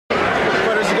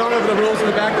the rules in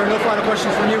the back. There are no final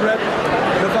questions from you, Rep.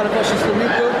 No final questions from you,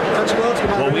 Blue. Touch gloves.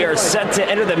 Well, we are set to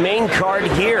enter the main card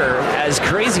here as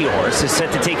Crazy Horse is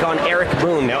set to take on Eric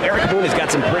Moon. Now, Eric Moon has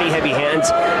got some pretty heavy hands.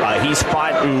 He's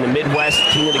fought in the Midwest,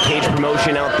 King of the Cage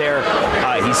promotion out there.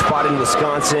 He's fought in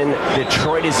Wisconsin.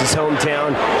 Detroit is his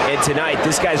hometown. And tonight,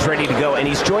 this guy's ready to go. And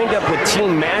he's joined up with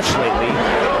Team Match lately.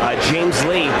 James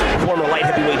Lee, former light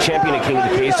heavyweight champion at King of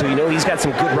the Cage. So you know he's got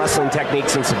some good wrestling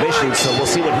techniques and submissions. So we'll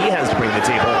see what he has to bring to the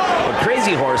table. But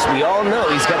Crazy Horse, we all know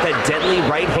he's got that deadly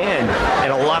right hand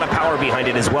and a lot of power behind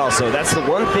it as well. So that's the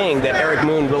one thing that Eric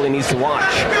Moon really needs to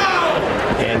watch.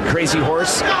 And Crazy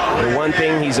Horse, the one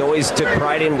thing he's always took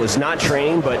pride in was not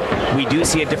training, but we do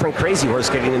see a different Crazy Horse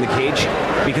getting in the cage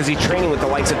because he's training with the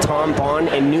likes of Tom Bond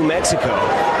in New Mexico.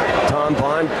 Tom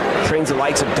Bond trains the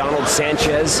likes of Donald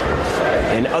Sanchez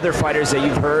and other fighters that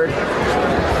you've heard.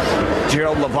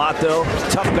 Gerald Lovato,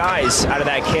 tough guys out of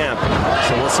that camp.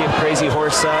 So we'll see if Crazy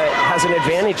Horse has an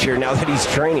advantage here now that he's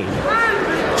training.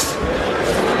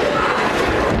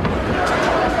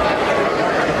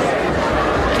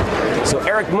 So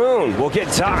Eric Moon will get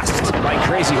tossed by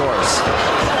Crazy Horse.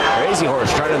 Crazy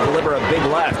Horse trying to deliver a big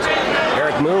left.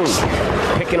 Eric Moon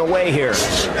picking away here.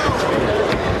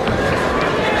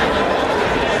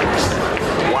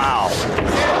 Wow.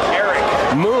 Eric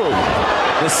Moon,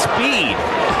 the speed.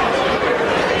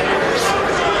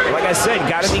 Like I said,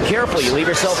 got to be careful. You leave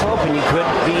yourself open, you could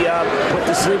be put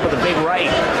to sleep with a big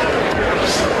right.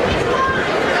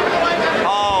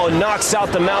 Oh, knocks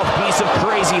out the mouthpiece of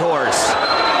Crazy Horse.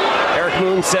 Eric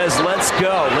Moon says, let's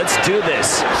go, let's do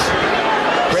this.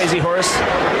 Crazy Horse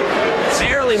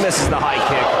barely misses the high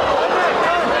kick.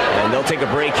 And they'll take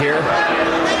a break here.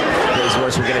 Crazy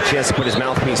Horse will get a chance to put his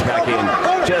mouthpiece back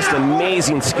in. Just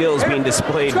amazing skills being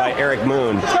displayed by Eric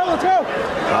Moon.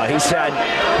 He's had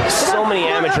so many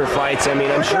amateur fights. I mean,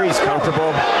 I'm sure he's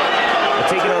comfortable. But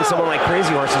taking on someone like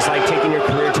Crazy Horse is like taking your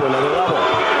career to another level.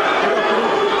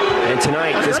 And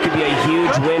tonight, this could be a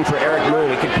huge win for Eric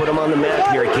Moon. It could put him on the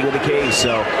map here at King of the Cage,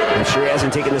 so I'm sure he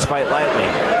hasn't taken this fight lightly.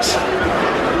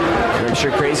 And I'm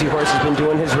sure Crazy Horse has been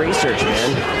doing his research,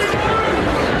 man.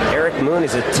 Eric Moon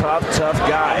is a tough, tough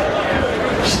guy,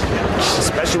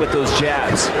 especially with those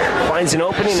jabs. Finds an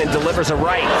opening and delivers a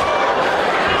right.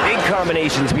 Big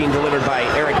combinations being delivered by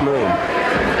Eric Moon.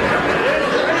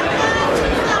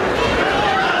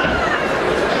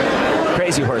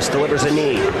 Crazy Horse delivers a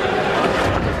knee.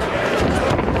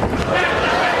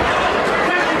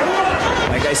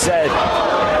 Like I said,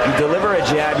 you deliver a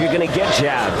jab, you're going to get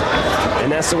jabbed.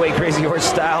 And that's the way Crazy Horse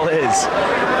style is.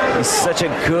 He's such a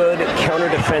good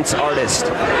counter-defense artist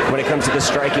when it comes to the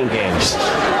striking game.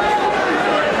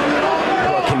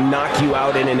 Well, can knock you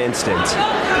out in an instant.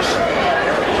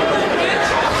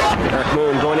 Eric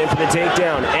Moon going in for the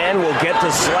takedown and will get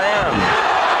the slam.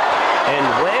 And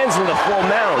lands in the full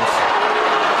mount.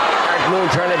 Eric Moon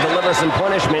trying to deliver some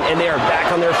punishment, and they are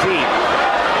back on their feet.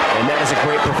 And that is a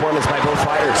great performance by both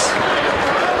fighters.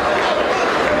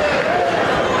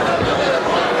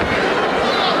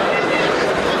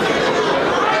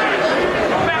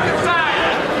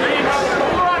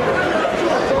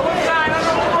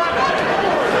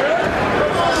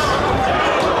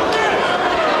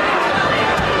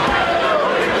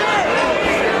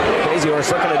 Crazy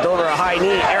Horse looking to deliver a high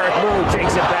knee. Eric Moon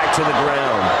takes it back to the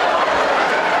ground.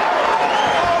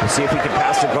 We'll see if he can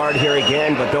pass the guard here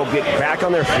again, but they'll get back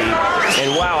on their feet.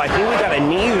 And wow, I think we got a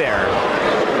knee there.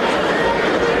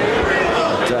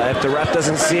 But, if the ref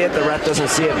doesn't see it, the ref doesn't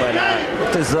see it. But it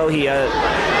looked as though he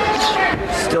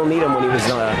still need him when he was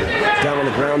down on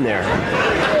the ground there.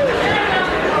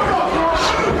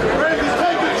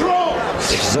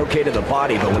 Which is okay to the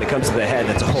body, but when it comes to the head,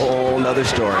 that's a whole nother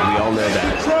story. We all know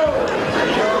that.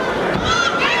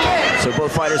 So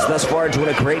both fighters thus far doing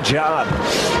a great job.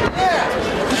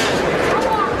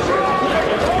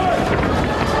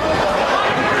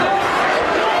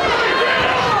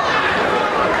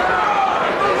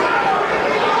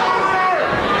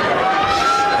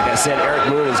 Like I said, Eric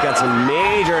Moon has got some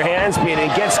major hand speed and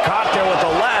gets caught there with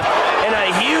the left, and a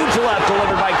huge left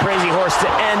delivered by Crazy Horse to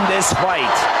end this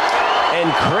fight. And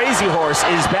Crazy Horse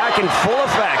is back in full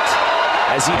effect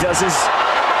as he does his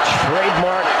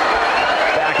trademark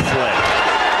backflip.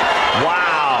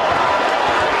 Wow.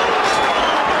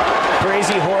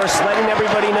 Crazy Horse letting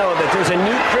everybody know that there's a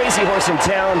new Crazy Horse in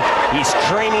town. He's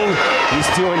training, he's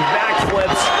doing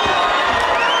backflips.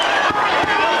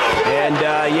 And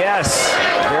yes,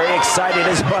 very excited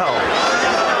as well.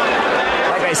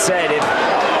 Like I said,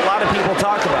 a lot of people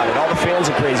talk about it, all the fans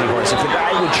of Crazy Horse. If the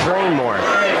guy would train more,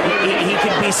 he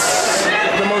could be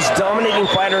the most dominating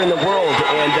fighter in the world.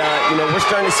 And, you know, we're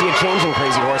starting to see a change in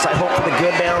Crazy Horse. I hope for the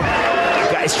good now.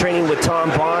 guys training with Tom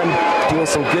Bond, doing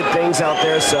some good things out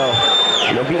there. So,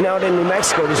 you know, being out in New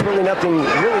Mexico, there's really nothing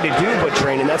really to do but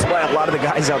train, and that's why a lot of the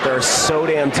guys out there are so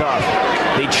damn tough.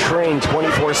 They train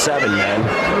 24/7, man.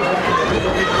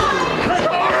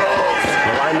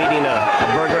 Well, I'm eating a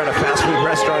burger at a fast food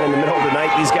restaurant in the middle of the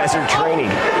night. These guys are training.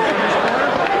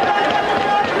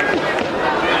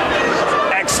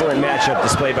 Excellent matchup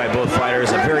displayed by both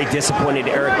fighters. A very disappointed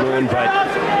Eric Moon, but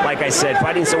like I said,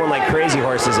 fighting someone like Crazy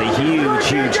Horse is a huge,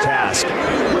 huge task.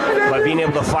 But being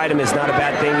able to fight him is not a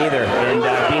bad thing either. And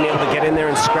being able to get in there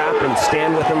and scrap and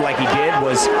stand with him like he did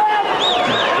was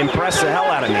impressed the hell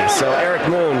out of me. So Eric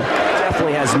Moon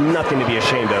definitely has nothing to be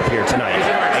ashamed of here tonight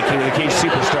at King of the Cage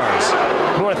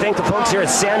Superstars. We want to thank the folks here at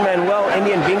San Manuel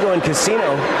Indian Bingo and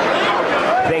Casino.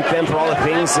 Thank them for all the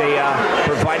things they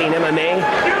providing MMA.